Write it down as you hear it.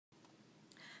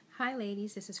Hi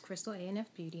ladies, this is Crystal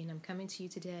Afnbeauty and I'm coming to you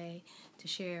today to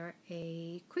share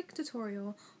a quick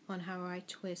tutorial on how I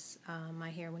twist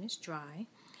my hair when it's dry.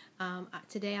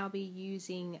 Today I'll be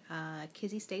using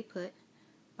Kizzi Stay Put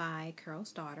by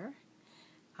Carol's Daughter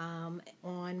on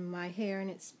my hair, and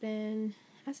it's been,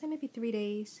 I'd say maybe 3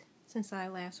 days since I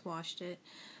last washed it.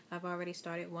 I've already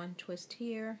started one twist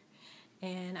here,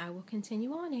 and I will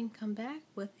continue on and come back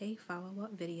with a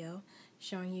follow-up video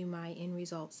showing you my end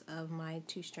results of my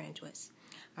 2 strand twists.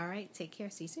 Alright, take care.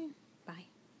 See you soon. Bye.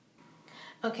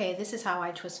 Okay, this is how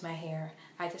I twist my hair.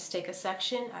 I just take a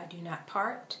section. I do not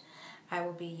part. I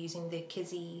will be using the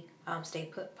Kizzi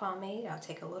Stay Put pomade. I'll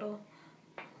take a little,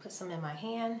 put some in my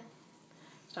hand,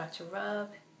 start to rub,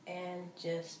 and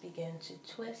just begin to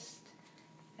twist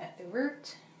at the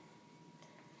root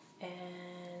and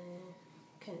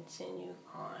continue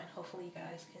on. Hopefully you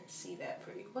guys can see that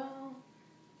pretty well.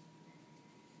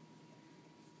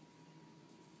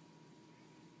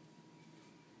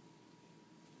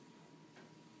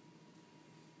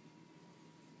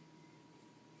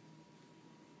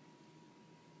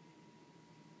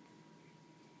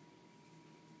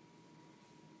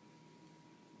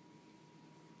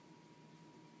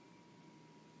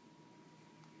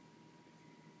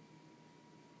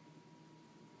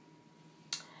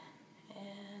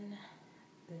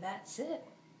 That's it.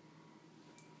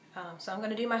 So I'm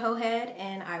going to do my whole head,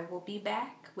 and I will be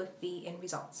back with the end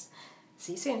results.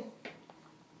 See you soon.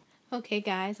 Okay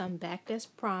guys, I'm back as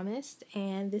promised,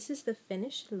 and this is the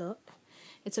finished look.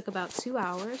 It took about 2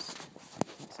 hours.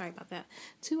 Sorry about that.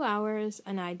 2 hours,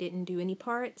 and I didn't do any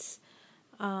parts.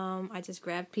 I just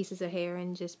grabbed pieces of hair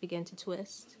and just began to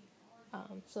twist.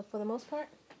 So for the most part,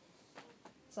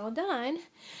 it's all done,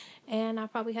 and I'll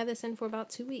probably have this in for about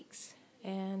 2 weeks.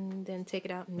 And then take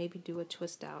it out and maybe do a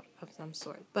twist out of some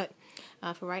sort. But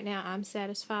for right now, I'm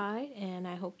satisfied, and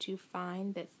I hope you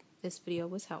find that this video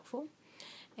was helpful.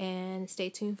 And stay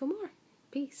tuned for more.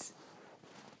 Peace.